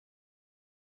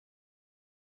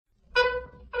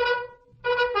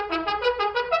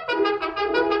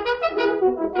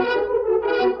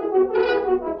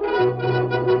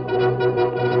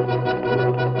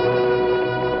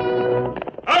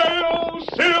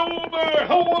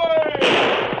Silver, away!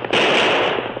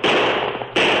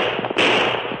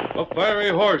 A fiery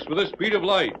horse with the speed of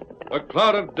light, a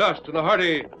cloud of dust, and a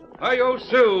hearty, Hi-Yo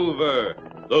Silver,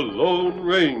 the Lone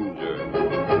Ranger.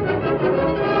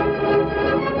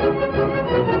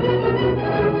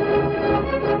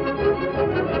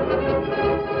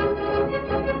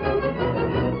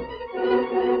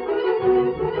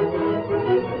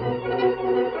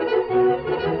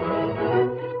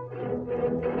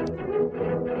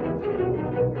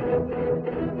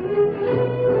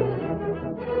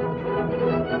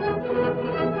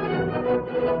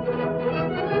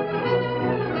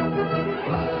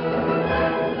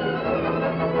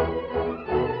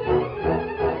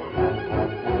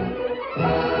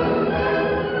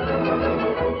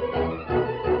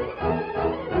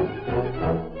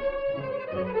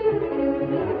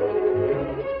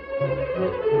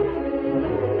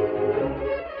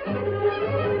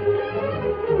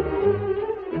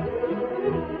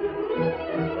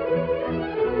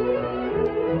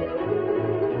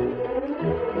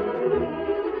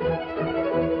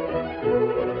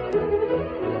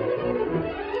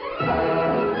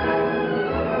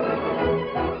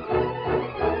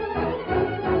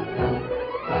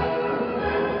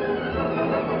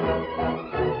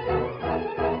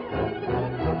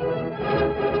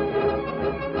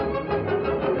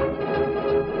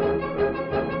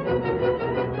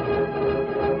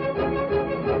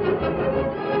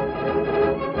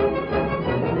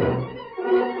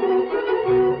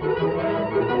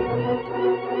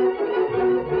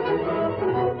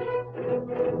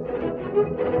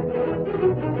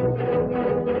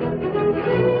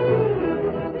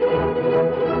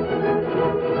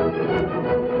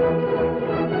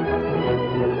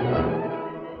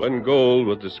 When gold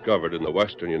was discovered in the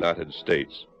western United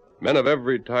States, men of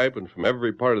every type and from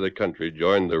every part of the country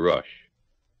joined the rush.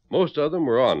 Most of them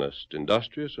were honest,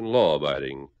 industrious, and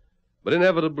law-abiding, but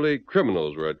inevitably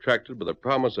criminals were attracted by the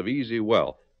promise of easy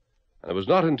wealth, and it was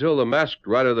not until the masked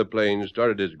rider of the plains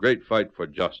started his great fight for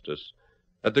justice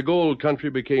that the gold country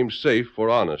became safe for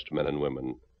honest men and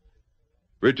women.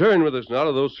 Return with us now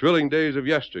to those thrilling days of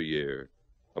yesteryear.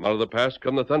 From out of the past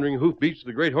come the thundering hoofbeats of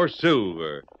the great horse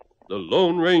Silver. The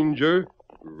Lone Ranger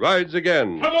rides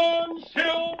again. Come on,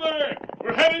 Silver!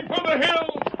 We're heading for the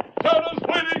hills! Zelda's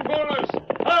waiting for us!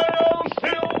 Hi-Yo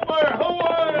Silver,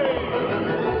 away!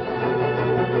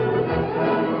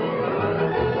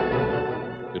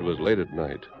 It was late at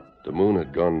night. The moon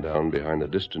had gone down behind the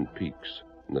distant peaks,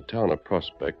 and the town of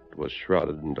Prospect was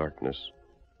shrouded in darkness.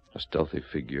 A stealthy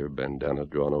figure, bandana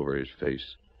drawn over his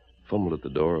face, fumbled at the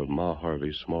door of Ma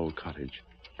Harvey's small cottage.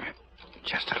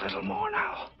 Just a little more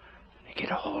now. Get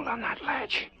a hold on that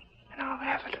ledge, and I'll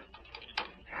have it.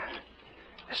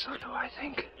 This'll do, I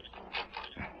think.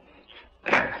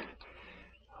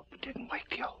 Hope it didn't wake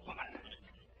the old woman.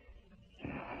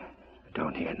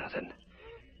 Don't hear nothing.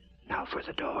 Now for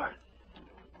the door.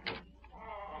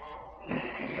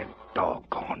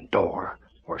 Doggone door.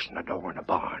 Worse than a door in a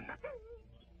barn.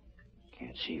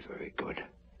 Can't see very good.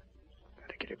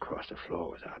 Gotta get across the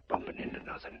floor without bumping into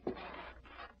nothing.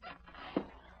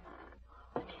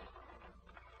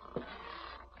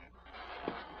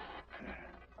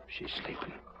 She's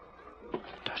sleeping. The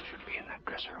dust should be in that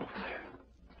dresser over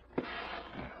there.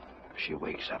 If she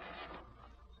wakes up.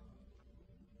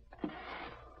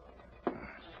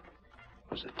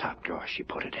 Was the top drawer she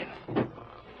put it in.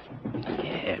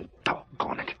 Yeah,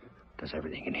 doggone it. Does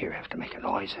everything in here have to make a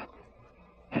noise?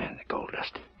 And the gold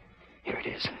dust. Here it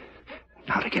is.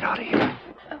 Now to get out of here.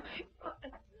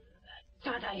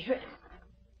 Thought I heard it.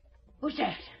 Who's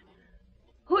that?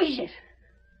 Who is it?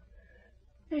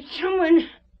 There's someone...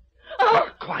 Oh!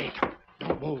 Quiet.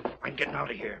 Don't move. I'm getting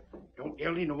out of here. Don't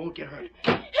yell and you won't get hurt.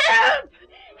 Help! Help!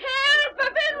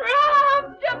 I've been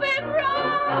robbed! I've been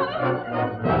robbed!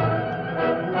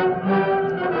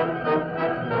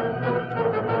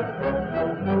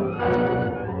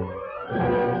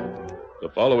 The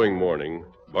following morning,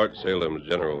 Bart Salem's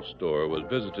general store was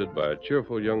visited by a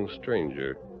cheerful young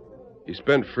stranger. He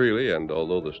spent freely, and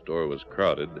although the store was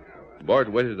crowded,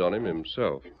 Bart waited on him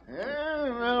himself.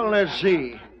 Well, let's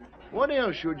see. What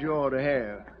else would you ought to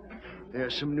have?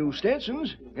 There's some new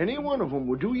Stetsons. Any one of them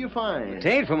would do you fine. It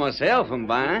ain't for myself I'm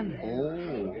buying.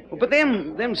 Oh. But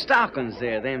them stockings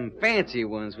there, them fancy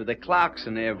ones with the clocks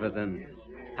and everything.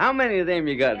 How many of them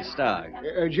you got in stock?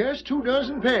 Just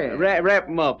 24 pairs. Wrap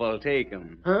them up, I'll take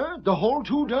them. Huh? The whole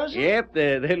 24? Yep,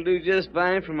 they'll do just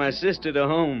fine for my sister to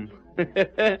home.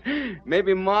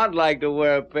 Maybe Maud like to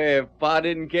wear a pair if Pa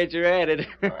didn't catch her at it.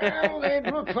 Well, they'd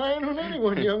look fine on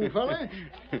anyone, young fella.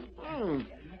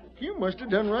 you must have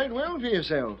done right well for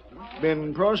yourself.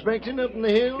 Been prospecting up in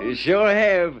the hills? You sure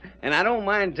have. And I don't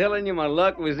mind telling you my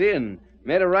luck was in.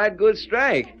 Made a right good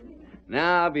strike.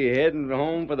 Now I'll be heading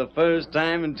home for the first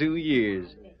time in 2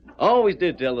 years. Always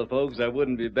did tell the folks I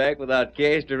wouldn't be back without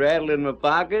cash to rattle in my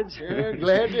pockets. Yeah,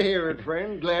 glad to hear it,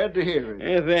 friend. Glad to hear it.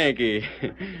 Yeah, thank you.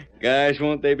 Gosh,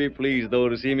 won't they be pleased, though,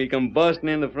 to see me come busting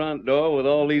in the front door with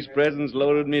all these presents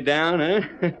loaded me down, huh?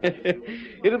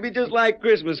 It'll be just like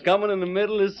Christmas coming in the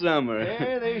middle of summer.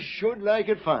 Yeah, they should like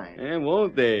it fine. Yeah,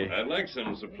 won't they? I'd like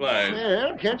some supplies.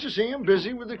 Yeah, can't you see him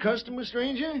busy with the customer,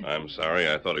 stranger? I'm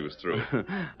sorry. I thought he was through.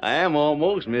 I am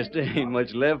almost, mister. Ain't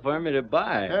much left for me to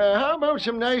buy. How about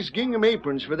some nice gingham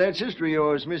aprons for that sister of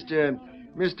yours,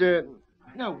 Mr.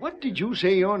 Now, what did you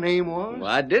say your name was?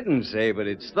 Well, I didn't say, but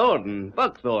it's Thornton,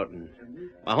 Buck Thornton.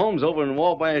 My home's over in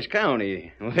Wabash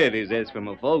County. Well, that is, that's where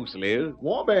my folks live.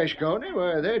 Wabash County?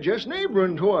 Why, they're just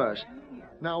neighboring to us.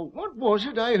 Now, what was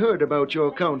it I heard about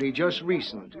your county just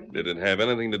recent? Did it have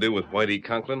anything to do with Whitey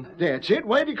Conklin? That's it,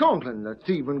 Whitey Conklin, the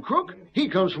thieving crook. He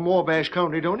comes from Wabash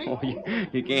County, don't he? Oh,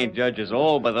 you can't judge us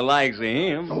all by the likes of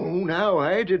him. Oh, now,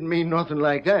 I didn't mean nothing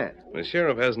like that. The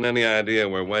sheriff hasn't any idea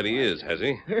where Whitey is, has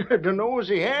he? Don't know as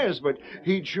he has, but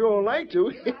he'd sure like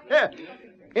to.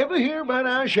 Ever hear about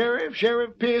our sheriff,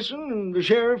 Sheriff Pearson, and the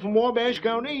sheriff from Wabash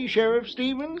County, Sheriff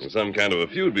Stevens? Some kind of a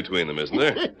feud between them, isn't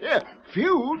there? Yeah,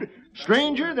 feud?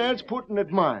 Stranger, that's putting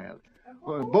it mild.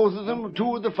 Both of them are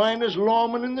two of the finest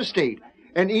lawmen in the state,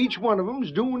 and each one of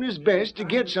them's doing his best to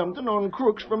get something on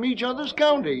crooks from each other's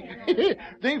county.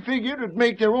 They figured it'd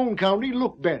make their own county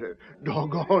look better.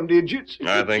 Doggone idiots.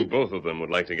 I think both of them would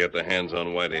like to get their hands on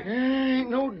Whitey. Ain't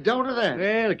no doubt of that.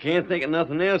 Well, I can't think of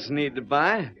nothing else I need to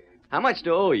buy. How much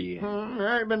to owe you?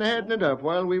 I've been adding it up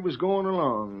while we was going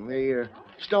along. The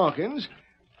stockings,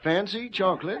 fancy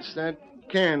chocolates, that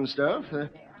canned stuff,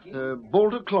 the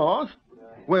bolt of cloth.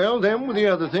 Well, them with the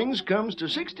other things comes to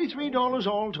 $63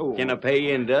 all told. Can I pay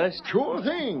you in dust? Sure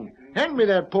thing. Hand me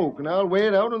that poke, and I'll weigh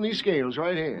it out on these scales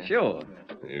right here. Sure.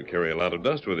 You carry a lot of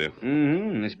dust with you.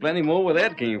 Mm-hmm. There's plenty more where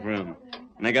that came from.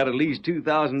 And I got at least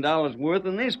 $2,000 worth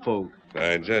in this poke.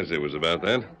 I judged it was about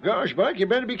that. Gosh, Buck, you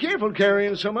better be careful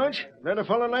carrying so much. Let a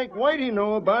fella like Whitey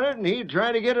know about it, and he'd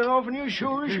try to get it off, and you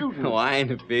sure as shooting. Oh, I ain't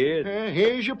afraid.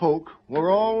 Here's your poke. We're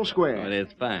all square. Oh,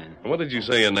 that's fine. What did you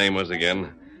say your name was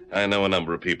again? I know a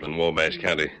number of people in Wabash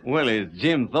County. Well, it's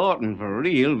Jim Thornton for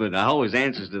real, but I always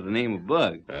answers to the name of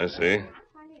Buck. I see.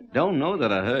 Don't know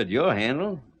that I heard your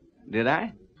handle. Did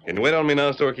I? Can you wait on me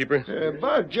now, storekeeper?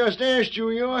 Buck just asked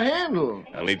you your handle.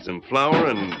 I'll need some flour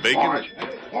and bacon.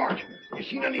 Mort, you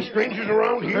seen any strangers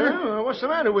around here? What's the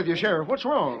matter with you, Sheriff? What's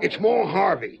wrong? It's Ma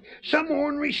Harvey. Some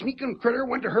ornery sneaking critter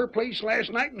went to her place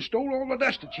last night and stole all the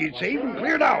dust that she had saved and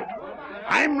cleared out.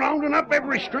 I'm rounding up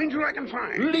every stranger I can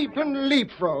find. Leaping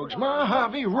leapfrogs. Ma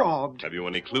Harvey robbed. Have you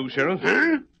any clue, Sheriff?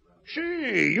 Huh?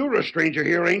 Say, you're a stranger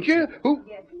here, ain't you?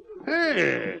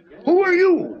 Hey, who are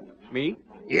you? Me?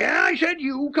 Yeah, I said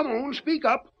you. Come on, speak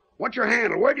up. What's your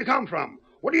handle? Where'd you come from?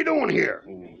 What are you doing here?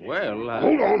 Well,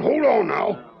 Hold on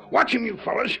now. Watch him, you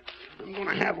fellas. I'm going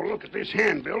to have a look at this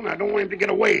handbill, and I don't want him to get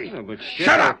away. Oh, but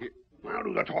Shut up! I'll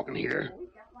do the talking here.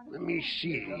 Let me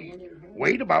see.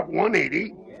 Weight about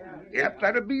 180. Yep,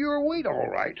 that'd be your weight, all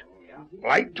right.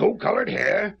 Light tow-colored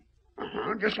hair.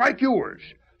 Just like yours.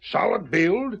 Solid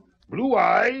build, blue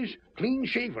eyes,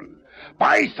 clean-shaven.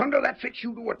 By thunder, that fits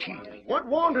you to a T. What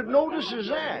wanted notice is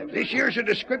that? This here's a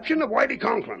description of Whitey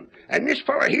Conklin, and this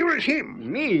fella here is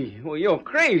him. Me? Well, you're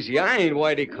crazy. I ain't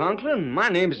Whitey Conklin. My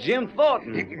name's Jim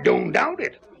Thornton. Don't doubt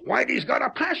it. Whitey's got a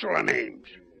passel of names.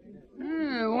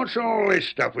 What's all this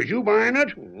stuff? Was you buying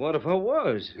it? What if I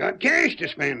was? Got cash to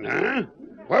spend, huh?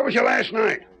 Where was you last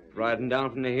night? Riding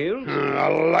down from the hills? A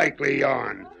likely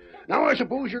yarn. Now, I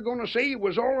suppose you're going to say you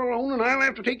was all alone, and I'll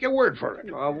have to take your word for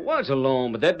it. I was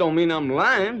alone, but that don't mean I'm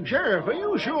lying. Sheriff, are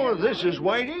you sure this is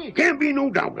Whitey? Can't be no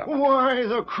doubt of it. Why,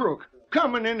 the crook.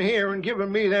 Coming in here and giving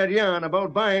me that yarn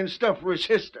about buying stuff for his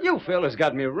sister. You fellas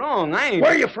got me wrong. I ain't...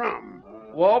 Where you from?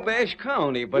 Wabash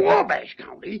County, but... Wabash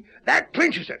County? That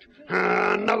clinches it.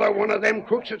 Another one of them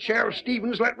crooks that Sheriff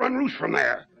Stevens let run loose from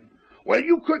there. Well,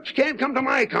 you crooks can't come to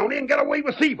my county and get away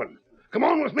with thieving. Come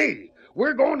on with me.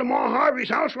 We're going to Ma Harvey's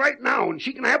house right now, and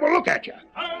she can have a look at you.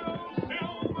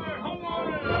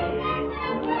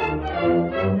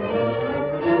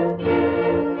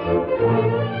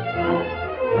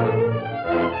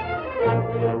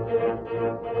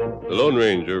 The Lone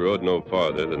Ranger rode no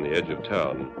farther than the edge of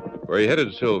town, where he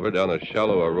headed Silver down a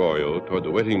shallow arroyo toward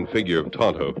the waiting figure of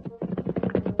Tonto.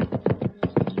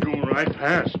 You'll ride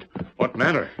fast. What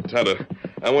matter? Tonto,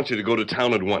 I want you to go to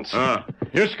town at once.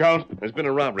 Here, Scout. There's been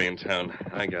a robbery in town.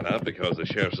 I got out because the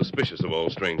sheriff's suspicious of all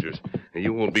strangers. And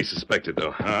you won't be suspected,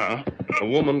 though. A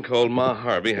woman called Ma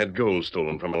Harvey had gold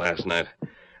stolen from her last night.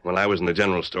 While I was in the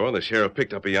general store, the sheriff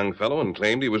picked up a young fellow and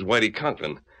claimed he was Whitey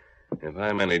Conklin. If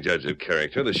I'm any judge of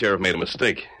character, the sheriff made a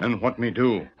mistake. And what me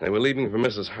do? They were leaving for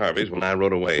Mrs. Harvey's when I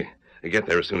rode away. Get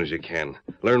there as soon as you can.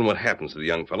 Learn what happens to the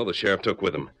young fellow the sheriff took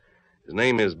with him. His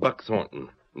name is Buck Thornton.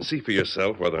 And see for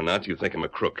yourself whether or not you think him a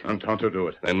crook. And how to do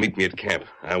it? Then meet me at camp.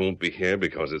 I won't be here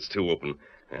because it's too open.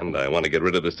 And I want to get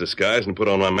rid of this disguise and put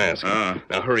on my mask.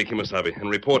 Now hurry, Kimasabi, and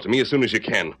report to me as soon as you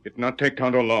can. It not take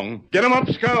Tonto long. Get him up,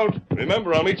 Scout.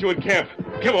 Remember, I'll meet you at camp.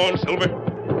 Come on, Silver.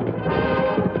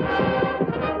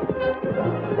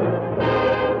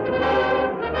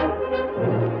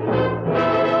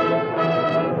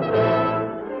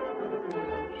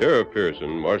 Sheriff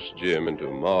Pearson marched Jim into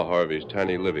Ma Harvey's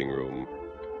tiny living room.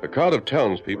 A crowd of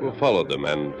townspeople followed them,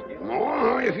 and... Oh,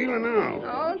 how are you feeling now?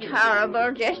 Oh,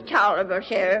 tolerable, just tolerable,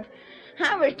 Sheriff.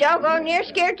 I was doggone near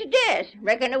scared to death.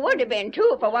 Reckon it would have been,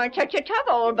 too, if I weren't such a tough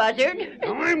old buzzard.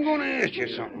 Now, I'm going to ask you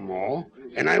something, Ma,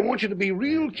 and I want you to be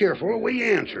real careful the way you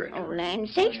answer it. Oh, land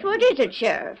sakes, what is it,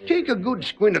 Sheriff? Take a good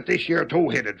squint at this here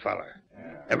tow-headed feller.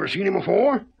 Ever seen him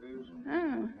before?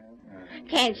 Oh.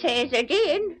 Can't say as I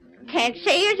did. Can't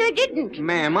say as I didn't.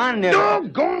 Ma'am, I never...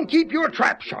 Doggone, keep your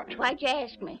trap shut. Why'd you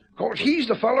ask me? 'Cause he's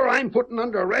the feller I'm putting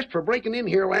under arrest for breaking in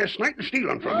here last night and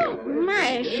stealing from you.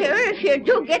 My, Sheriff, you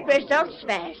do get results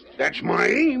fast. That's my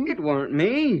aim. It weren't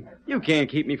me. You can't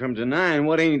keep me from denying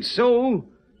what ain't so.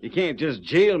 You can't just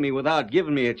jail me without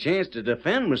giving me a chance to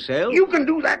defend myself. You can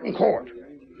do that in court.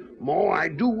 Ma, I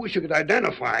do wish you could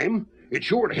identify him. It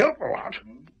sure'd help a lot.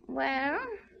 Well,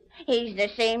 he's the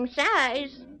same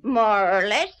size, more or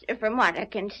less, from what I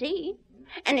can see.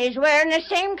 And he's wearing the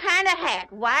same kind of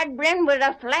hat, wide-brimmed with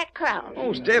a flat crown.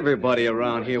 Most everybody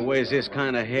around here wears this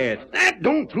kind of hat. That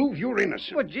don't prove you're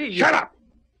innocent. Well, gee, Shut up.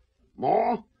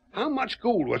 Ma, how much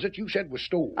gold was it you said was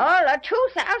stolen? All of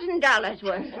 $2,000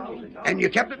 worth. And you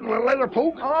kept it in a leather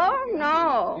poke? Oh,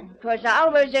 no. 'Twas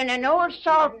always in an old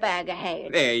salt bag I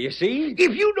had. There, you see?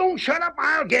 If you don't shut up,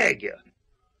 I'll gag you.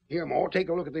 Here, Ma, take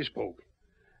a look at this poke.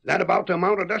 That about the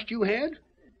amount of dust you had?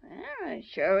 Well, it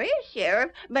sure is,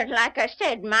 Sheriff. But like I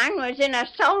said, mine was in a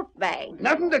salt bag.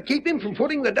 Nothing to keep him from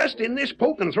putting the dust in this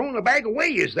poke and throwing the bag away,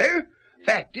 is there?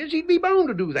 Fact is, he'd be bound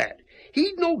to do that.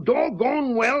 He'd know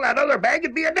doggone well that other bag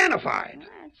would be identified.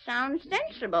 That sounds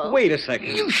sensible. Wait a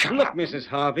second. You shut Look, up. Mrs.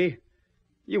 Harvey,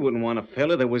 you wouldn't want a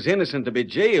fella that was innocent to be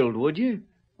jailed, would you?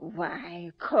 Why,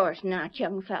 of course not,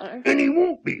 young feller. And he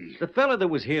won't be. The fella that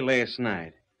was here last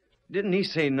night, didn't he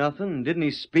say nothing? Didn't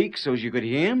he speak so's you could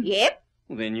hear him? Yep.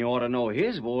 Well, then you ought to know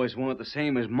his voice weren't the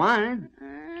same as mine.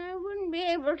 I wouldn't be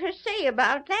able to say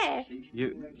about that.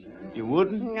 You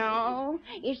wouldn't? No.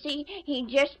 You see, he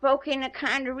just spoke in a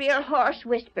kind of real hoarse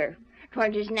whisper.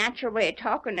 'Twan't his natural way of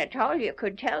talking at all, you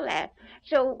could tell that.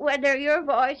 So whether your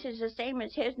voice is the same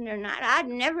as his or not, I'd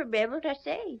never be able to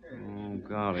say. Oh,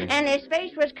 golly. And his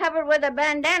face was covered with a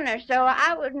bandana, so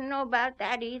I wouldn't know about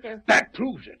that either. That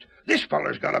proves it. This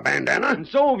feller's got a bandana. And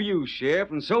so have you, Sheriff,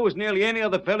 and so is nearly any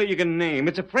other fella you can name.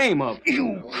 It's a frame-up.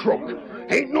 You crook.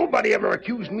 Ain't nobody ever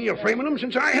accused me of framing him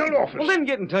since I held office. Well, then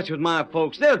get in touch with my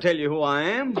folks. They'll tell you who I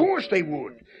am. Of course they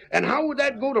would. And how would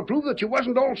that go to prove that you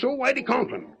wasn't also Whitey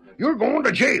Conklin? You're going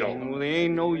to jail. Well, there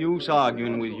ain't no use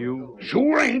arguing with you.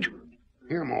 Sure ain't.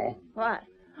 Here, Ma. What?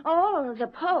 Oh, the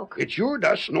poke. It's your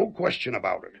dust, no question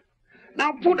about it.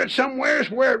 Now put it somewheres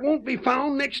where it won't be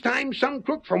found next time some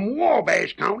crook from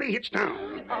Wabash County hits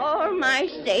town. All my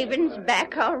savings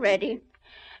back already.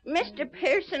 Mr.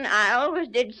 Pearson, I always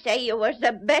did say you was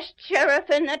the best sheriff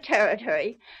in the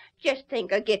territory. Just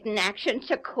think of getting action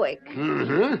so quick.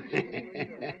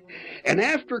 And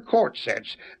after court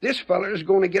sets, this feller's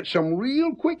going to get some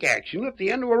real quick action at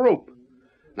the end of a rope.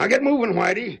 Now get moving,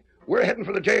 Whitey. We're heading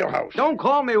for the jailhouse. Don't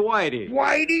call me Whitey.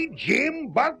 Whitey, Jim,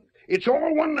 Buck, it's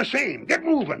all one the same. Get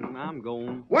moving. I'm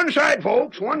going. One side,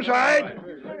 folks, one side.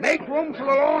 Make room for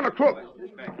the law and a crook.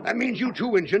 That means you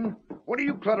too, Injun. What are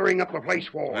you cluttering up the place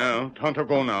for? Now, Tonto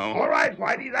go now. All right,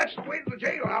 Whitey, that's the way to the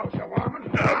jailhouse, you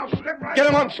varmint. I'll slip right Get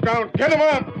him up, Scout. Get him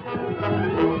up.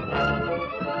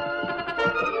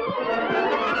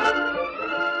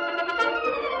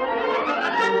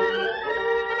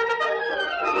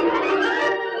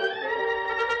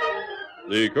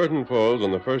 The curtain falls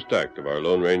on the first act of our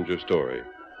Lone Ranger story.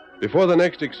 Before the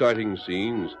next exciting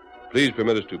scenes, please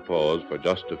permit us to pause for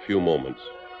just a few moments.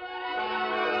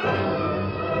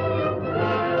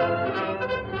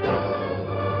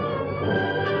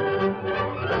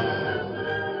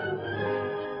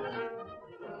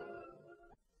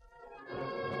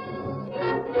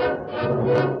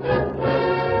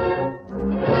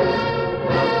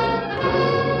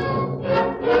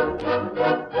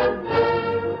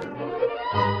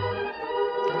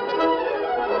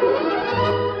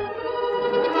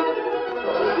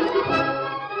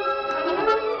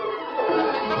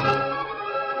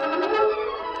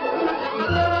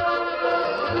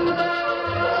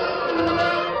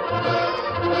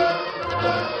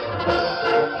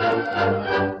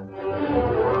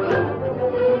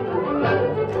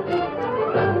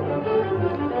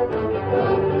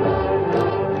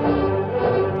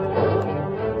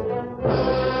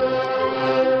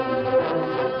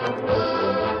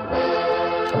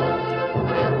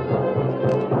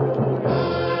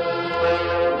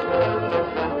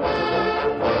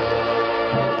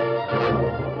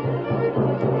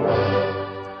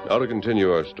 Now to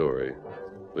continue our story.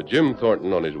 With Jim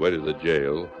Thornton on his way to the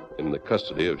jail, in the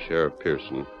custody of Sheriff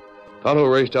Pearson, Tonto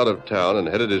raced out of town and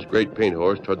headed his great paint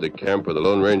horse toward the camp where the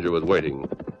Lone Ranger was waiting.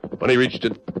 When he reached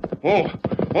it... Oh,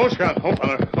 Scout. Oh,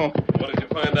 fella. Oh. What did you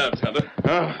find out, Tonto?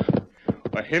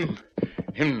 Why, him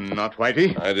not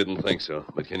Whitey. I didn't think so,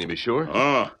 but can you be sure?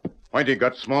 Whitey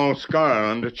got small scar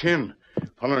on the chin.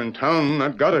 Fella in town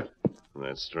not got it.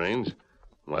 That's strange.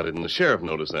 Why didn't the sheriff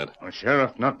notice that? The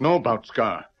sheriff not know about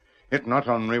scar. It not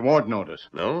on reward notice.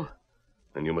 No?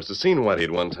 Then you must have seen Whitey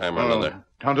at one time or another.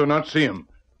 Tonto not see him.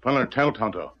 Fella tell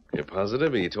Tonto. You're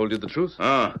positive he told you the truth?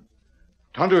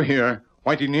 Tonto here.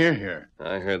 Whitey near here.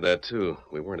 I heard that, too.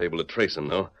 We weren't able to trace him,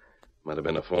 though. Might have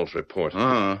been a false report.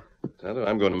 Tonto,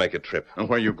 I'm going to make a trip. And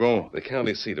where you go? The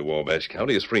county seat of Wabash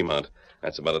County is Fremont.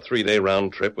 That's about a 3-day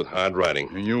round trip with hard riding.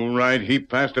 You ride heap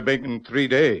fast a bacon 3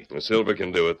 days. Silver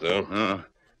can do it, though.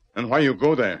 And why you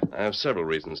go there? I have several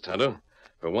reasons, Tonto.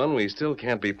 For one, we still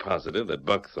can't be positive that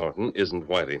Buck Thornton isn't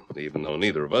Whitey, even though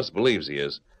neither of us believes he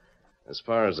is. As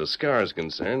far as the scar is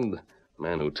concerned, the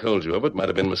man who told you of it might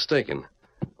have been mistaken.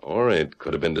 Or it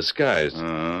could have been disguised.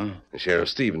 Sheriff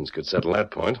Stevens could settle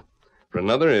that point. For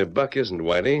another, if Buck isn't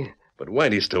Whitey, but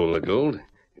Whitey stole the gold,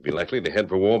 he'd be likely to head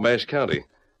for Wabash County.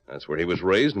 That's where he was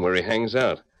raised and where he hangs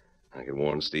out. I could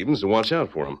warn Stevens to watch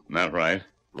out for him. Not right.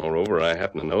 Moreover, I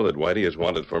happen to know that Whitey is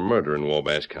wanted for murder in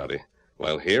Wabash County,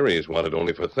 while here he's wanted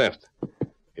only for theft.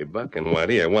 If Buck and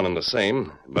Whitey are one and the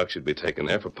same, Buck should be taken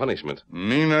there for punishment.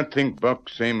 Me not think Buck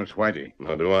same as Whitey.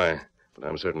 Nor do I, but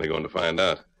I'm certainly going to find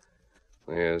out.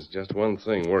 There's just one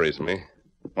thing worries me.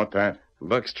 What that?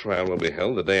 Buck's trial will be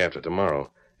held the day after tomorrow.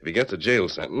 If he gets a jail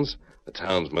sentence, the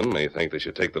townsmen may think they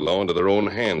should take the law into their own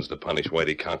hands to punish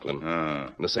Whitey Conklin.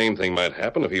 And the same thing might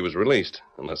happen if he was released,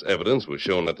 unless evidence was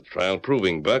shown at the trial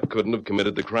proving Buck couldn't have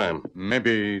committed the crime.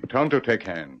 Maybe Tonto take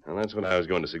hand. And that's what I was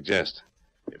going to suggest.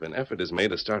 If an effort is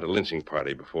made to start a lynching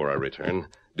party before I return,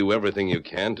 do everything you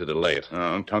can to delay it.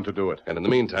 Tonto do it. And in the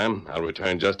meantime, I'll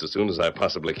return just as soon as I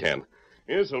possibly can.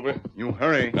 Here, Silver. You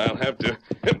hurry. I'll have to.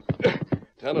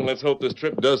 Tonto, let's hope this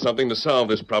trip does something to solve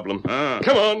this problem.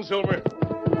 Come on, Silver.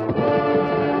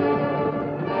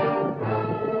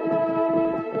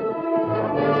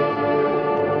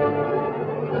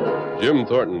 Jim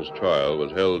Thornton's trial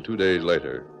was held 2 days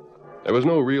later. There was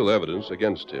no real evidence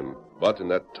against him, but in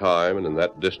that time and in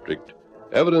that district,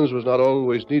 evidence was not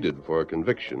always needed for a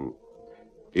conviction.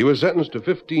 He was sentenced to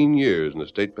 15 years in the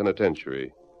state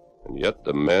penitentiary, and yet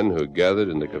the men who gathered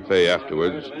in the cafe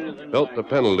afterwards felt the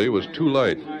penalty was too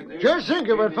light. Just think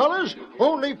of it, fellas.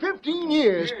 Only 15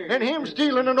 years, and him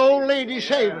stealing an old lady's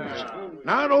savings.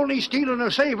 Not only stealing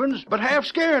her savings, but half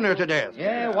scaring her to death.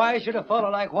 Yeah, why should a fellow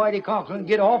like Whitey Conklin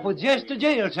get off with just a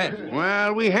jail sentence?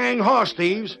 Well, we hang horse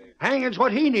thieves. Hanging's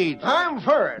what he needs. I'm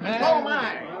for it. So am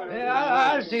I.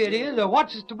 I'll see it is.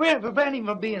 What's to prevent him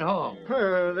from being hung?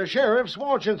 The sheriff's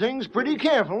watching things pretty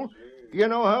careful. You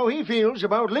know how he feels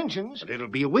about lynchings. But it'll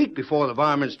be a week before the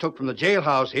varmints took from the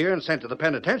jailhouse here and sent to the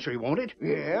penitentiary, won't it?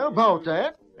 Yeah, about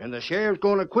that. And the sheriff's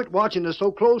going to quit watching us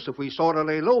so close if we sort of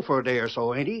lay low for a day or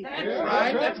so, ain't he?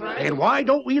 That's right. And why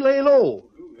don't we lay low?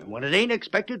 And when it ain't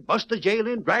expected, bust the jail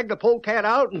in, drag the polecat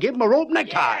out, and give him a rope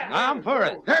necktie. I'm for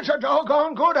it. That's a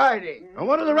doggone good idea. And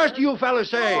what do the rest of you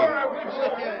fellas say?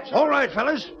 All right,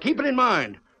 fellas, keep it in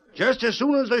mind. Just as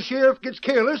soon as the sheriff gets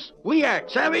careless, we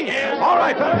act, savvy? All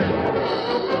right, fellas.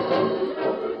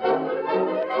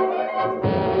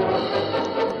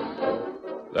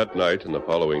 That night and the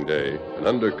following day, an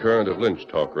undercurrent of lynch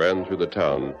talk ran through the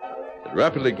town. It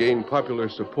rapidly gained popular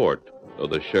support, though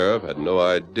the sheriff had no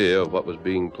idea of what was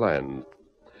being planned.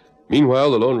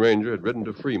 Meanwhile, the Lone Ranger had ridden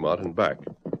to Fremont and back.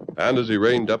 And as he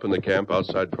reined up in the camp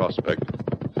outside Prospect...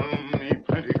 Me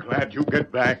plenty glad you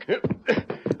get back.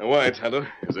 Why, Tonto?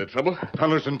 Is there trouble?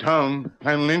 Fellas in town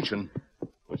plan lynching.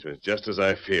 Which was just as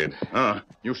I feared.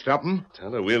 You stop 'em?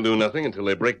 Tonto, we'll do nothing until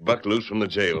they break Buck loose from the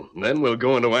jail. Then we'll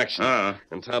go into action.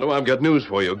 And, Tonto, I've got news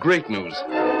for you. Great news.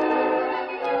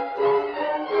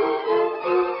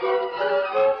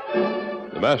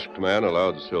 The masked man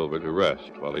allowed Silver to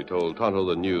rest while he told Tonto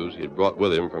the news he had brought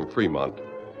with him from Fremont.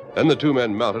 Then the two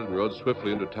men mounted and rode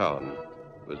swiftly into town.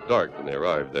 It was dark when they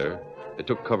arrived there. They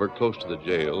took cover close to the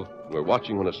jail and were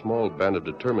watching when a small band of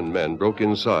determined men broke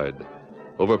inside.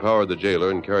 overpowered the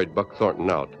jailer, and carried Buck Thornton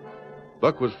out.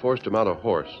 Buck was forced to mount a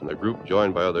horse, and the group,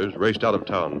 joined by others, raced out of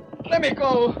town. Let me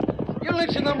go. You're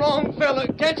lynching the wrong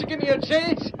fella. Can't you give me a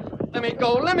chance? Let me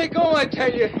go, I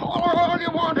tell you. All you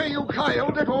want of you,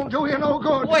 coyote. It won't do you no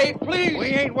good. Wait, please. We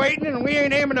ain't waiting, and we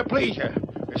ain't aiming to please you.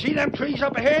 You see them trees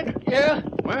up ahead? Yeah?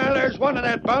 Well, there's one of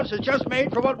that bounce that's just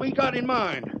made for what we got in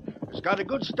mind. It's got a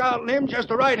good stout limb just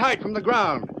the right height from the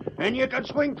ground. And you can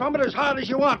swing from it as hard as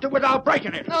you want to without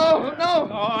breaking it. No. Oh,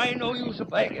 I know you's a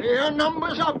begging. Your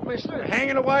number's up, mister.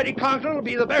 Hanging a Whitey Conklin will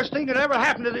be the best thing that ever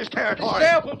happened to this territory. The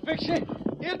sheriff will fix you.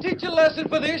 He'll teach you a lesson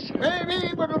for this.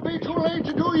 Maybe, but it'll be too late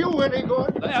to do you any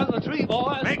good. There's the tree,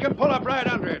 boys. Make him pull up right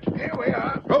under it. Here we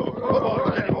are.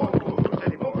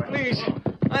 Steady, boy. Please.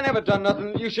 I never done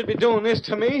nothing. You should be doing this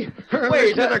to me.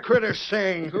 Wait, let the critter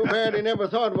sing. Too bad he never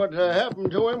thought what happened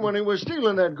to him when he was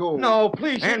stealing that gold. No,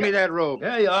 please. Hand me that rope.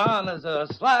 There you are, and there's a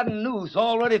sliding noose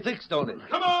already fixed on it.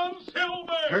 Come on,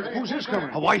 Silver! Who's this coming?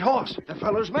 A white horse. The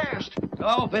fellow's masked.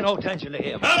 Oh, pay no attention to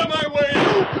him. Out of my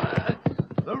way!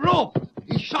 The rope.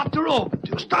 He shot the rope.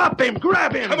 Stop him.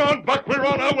 Grab him. Come on, Buck, we're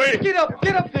on our way. Get up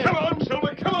there. Come on,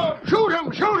 Silver, come on! Shoot him!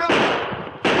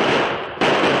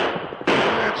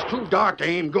 That's too dark to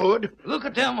aim good. Look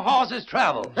at them horses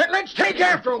travel. Let's take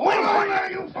after him. Hold on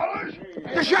there, you fellas.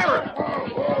 The sheriff.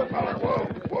 Whoa, fella, whoa.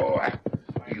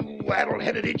 You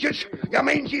addle-headed idiots. You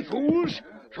mangy fools.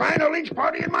 Trying a lynch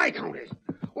party in my county.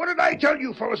 What did I tell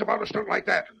you fellas about a stunt like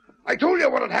that? I told you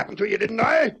what had happened to you, didn't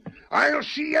I? I'll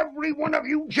see every one of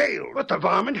you jailed. But the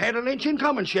varmint had a lynch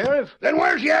coming, Sheriff. Then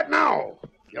where's he at now?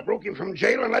 You broke him from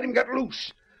jail and let him get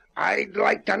loose. I'd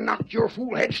like to knock your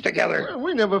fool heads together. Well,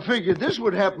 we never figured this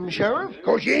would happen, Sheriff.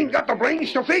 'Cause you ain't got the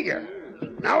brains to figure.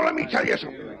 Now let me tell you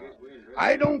something.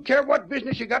 I don't care what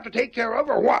business you got to take care of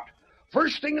or what.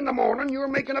 First thing in the morning, you're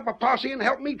making up a posse and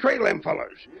help me trail them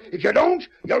fellers. If you don't,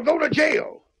 you'll go to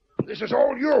jail. This is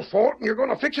all your fault, and you're going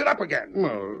to fix it up again.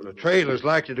 Well, the trail is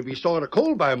likely to be sort of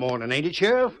cold by morning, ain't it,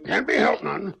 Sheriff? Can't be helped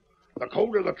none. The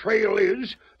colder the trail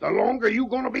is, the longer you're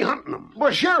going to be hunting them.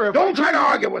 Well, Sheriff... Don't try to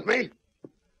argue with me.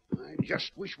 I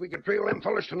just wish we could trail them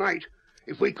fellas tonight.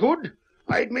 If we could,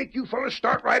 I'd make you fellas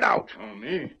start right out. Oh,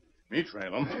 me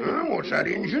trail 'em. What's that,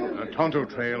 Injun? Tonto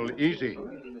trail, easy.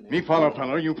 Me follow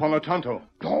fellow, you follow Tonto.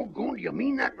 Doggone, do you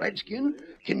mean that, Redskin?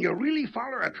 Can you really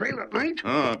follow a trail at night?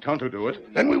 Tonto do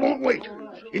it. Then we won't wait.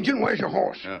 Injun, where's your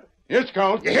horse? Here,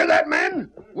 Scout. You hear that,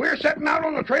 man? We're setting out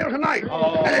on the trail tonight.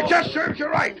 And it just serves you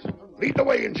right. Lead the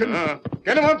way, Injun.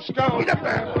 Get him up, Scout. Lead up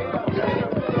there.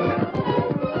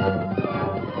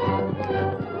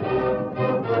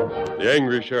 The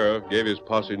angry sheriff gave his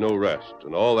posse no rest,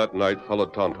 and all that night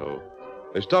followed Tonto.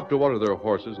 They stopped to water their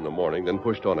horses in the morning, then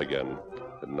pushed on again.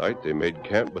 At night, they made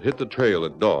camp, but hit the trail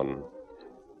at dawn.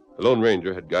 The Lone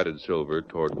Ranger had guided Silver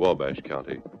toward Wabash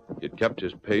County. He had kept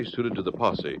his pace suited to the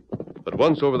posse. But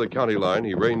once over the county line,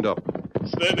 he reined up.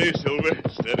 Steady, Silver.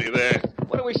 Steady there.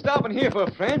 What are we stopping here for,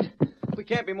 friend? We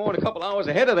can't be more than a couple hours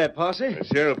ahead of that posse.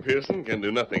 Sheriff Pearson can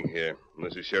do nothing here.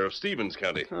 This is Sheriff Stevens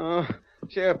County. Oh,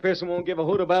 Sheriff Pearson won't give a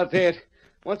hoot about that.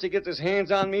 Once he gets his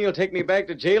hands on me, he'll take me back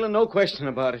to jail and no question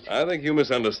about it. I think you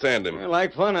misunderstand him. Well,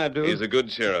 like fun, I do. He's a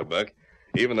good sheriff, Buck,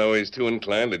 even though he's too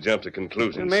inclined to jump to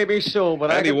conclusions. Maybe so,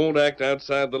 but And he won't act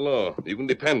outside the law. You can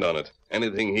depend on it.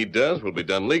 Anything he does will be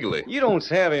done legally. You don't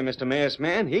savvy, Mr. Masked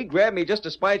Man. He grabbed me just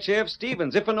to spite Sheriff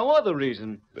Stevens, if for no other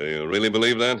reason. Do you really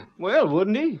believe that? Well,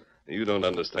 wouldn't he? You don't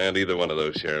understand either one of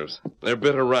those sheriffs. They're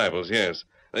bitter rivals, yes.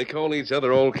 They call each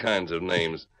other all kinds of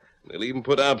names. They'll even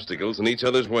put obstacles in each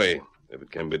other's way, if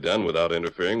it can be done without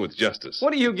interfering with justice.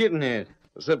 What are you getting at?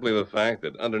 Simply the fact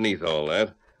that underneath all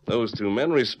that, those two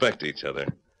men respect each other.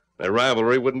 Their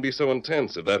rivalry wouldn't be so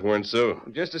intense if that weren't so.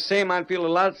 Just the same, I'd feel a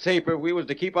lot safer if we was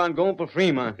to keep on going for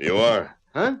Fremont. You are.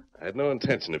 Huh? I had no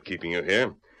intention of keeping you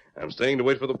here. I'm staying to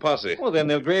wait for the posse. Well, then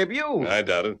they'll grab you. I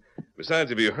doubt it.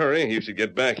 Besides, if you hurry, you should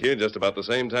get back here just about the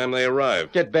same time they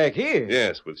arrive. Get back here?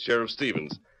 Yes, with Sheriff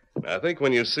Stevens. I think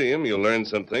when you see him, you'll learn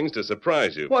some things to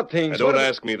surprise you. What things? Now, don't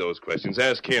ask me those questions.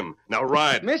 Ask him. Now,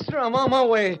 ride. Mister, I'm on my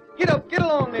way. Get up. Get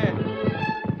along there.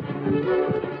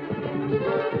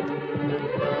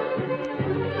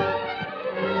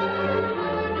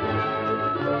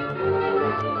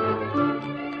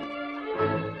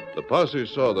 The posse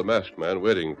saw the masked man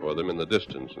waiting for them in the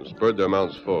distance and spurred their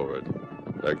mounts forward.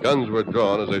 Their guns were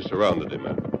drawn as they surrounded him.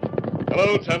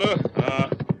 Hello, Tonto.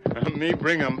 Me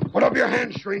bring him. Put up your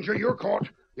hands, stranger. You're caught.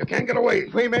 You can't get away.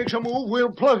 If he makes a move,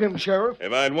 we'll plug him, Sheriff.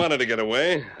 If I'd wanted to get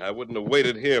away, I wouldn't have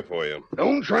waited here for you.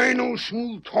 Don't try no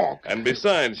smooth talk. And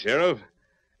besides, Sheriff,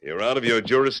 you're out of your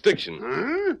jurisdiction.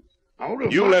 Huh? Out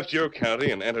of You my... left your county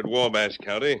and entered Wabash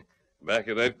County Back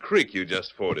at that creek you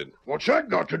just forded. What's that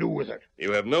got to do with it?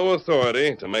 You have no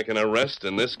authority to make an arrest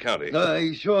in this county.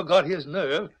 He sure got his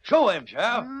nerve. Show him,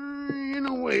 Sheriff. In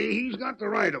a way, he's got the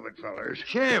right of it, fellers.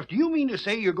 Sheriff, do you mean to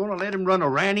say you're going to let him run a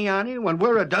ranny on you when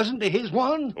we're a dozen to his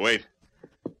one? Wait.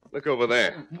 Look over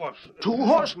there. What? 2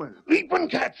 horsemen. Leaping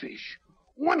catfish.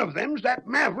 One of them's that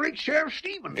maverick Sheriff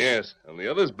Stevens. Yes, and the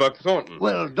other's Buck Thornton.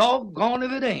 Well, doggone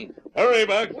if it ain't. Hurry,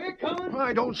 Buck. We're coming.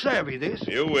 I don't savvy this.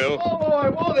 You will. Oh, boy,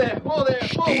 whoa there, whoa there.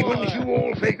 Whoa, Stevens, boy. you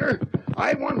old faker.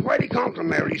 I want Whitey Conklin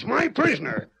there. He's my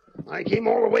prisoner. I came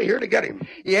all the way here to get him.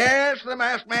 Yes, the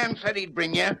masked man said he'd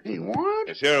bring you. He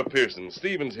what? Sheriff Pearson,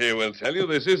 Stevens here will tell you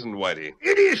this isn't Whitey.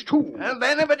 It is, too. Well,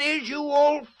 then if it is, you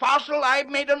old fossil, I've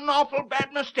made an awful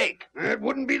bad mistake. It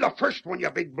wouldn't be the first one, you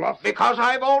big bluff. Because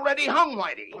I've already hung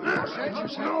Whitey.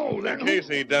 No, In then... case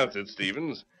he doubts it,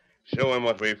 Stevens, show him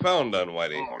what we found on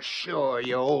Whitey. Oh, sure,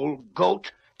 you old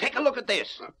goat. Take a look at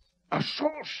this. A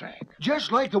salt sack.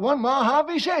 Just like the one Ma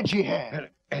Harvey said she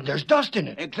had. And there's dust in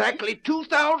it. Exactly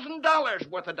 $2,000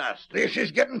 worth of dust. This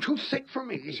is getting too thick for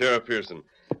me. Sheriff Pearson,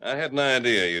 I had an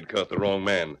idea you'd caught the wrong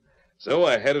man. So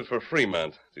I headed for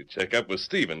Fremont to check up with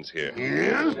Stevens here.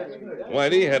 Yeah?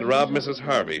 Whitey had robbed Mrs.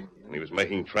 Harvey, and he was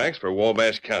making tracks for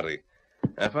Wabash County.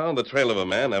 I found the trail of a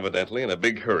man evidently in a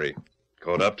big hurry.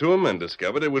 Caught up to him and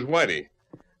discovered it was Whitey.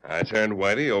 I turned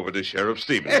Whitey over to Sheriff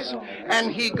Stevens. Yes,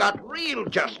 and he got real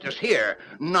justice here,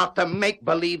 not the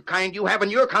make-believe kind you have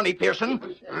in your county,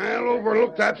 Pearson. I'll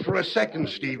overlook that for a second,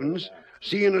 Stevens,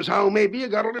 seeing as how maybe you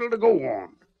got a little to go on.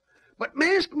 But,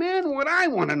 Masked Man, what I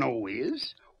want to know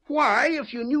is, why,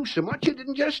 if you knew so much, you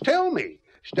didn't just tell me,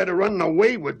 instead of running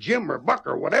away with Jim or Buck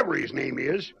or whatever his name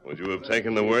is? Would you have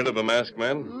taken the word of a masked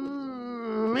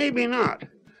man? Maybe not.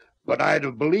 But I'd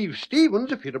have believed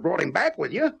Stevens if you'd have brought him back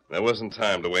with you. There wasn't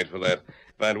time to wait for that.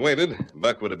 If I'd waited,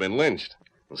 Buck would have been lynched.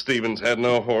 And Stevens had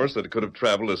no horse that could have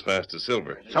traveled as fast as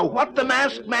Silver. So what the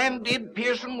masked man did,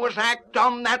 Pearson, was act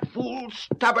on that fool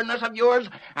stubbornness of yours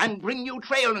and bring you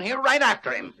trailing here right after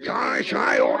him. Gosh,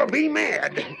 I ought to be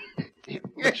mad.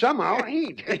 But somehow I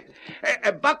ain't.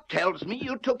 Buck tells me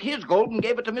you took his gold and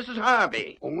gave it to Mrs.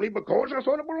 Harvey. Only because I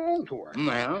thought it belonged to her.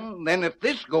 Well, then if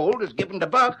this gold is given to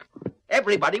Buck,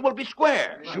 everybody will be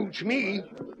square. Suits me.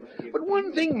 But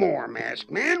one thing more,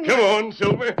 Masked Man. Come on,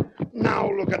 Silver. Now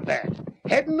look at that.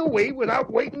 Heading away without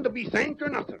waiting to be thanked or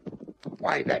nothing.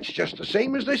 Why, that's just the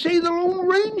same as they say the Lone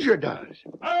Ranger does.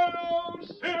 Hail,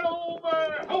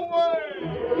 Silver! Away!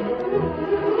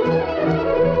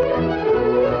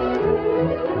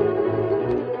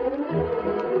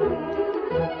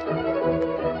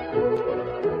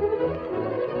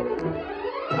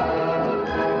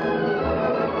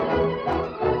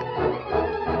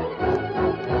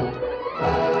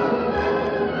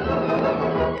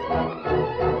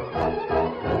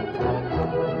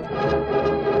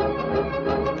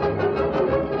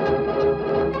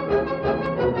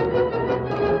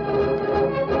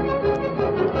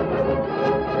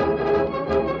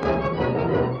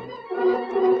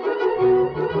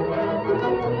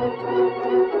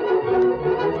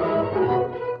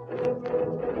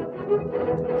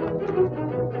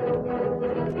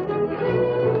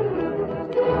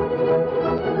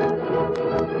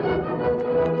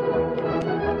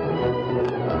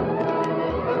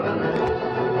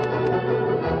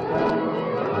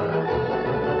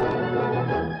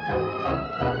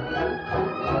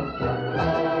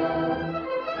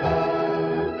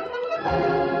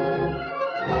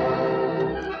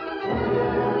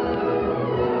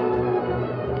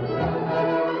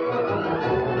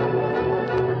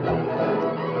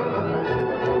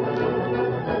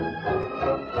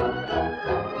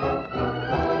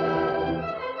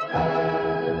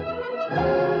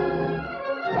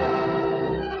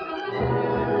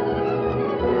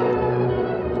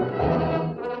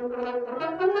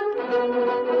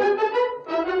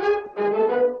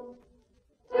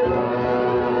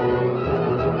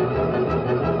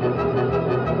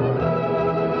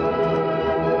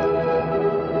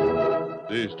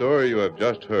 The story you have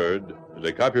just heard is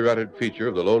a copyrighted feature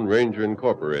of the Lone Ranger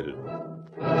Incorporated.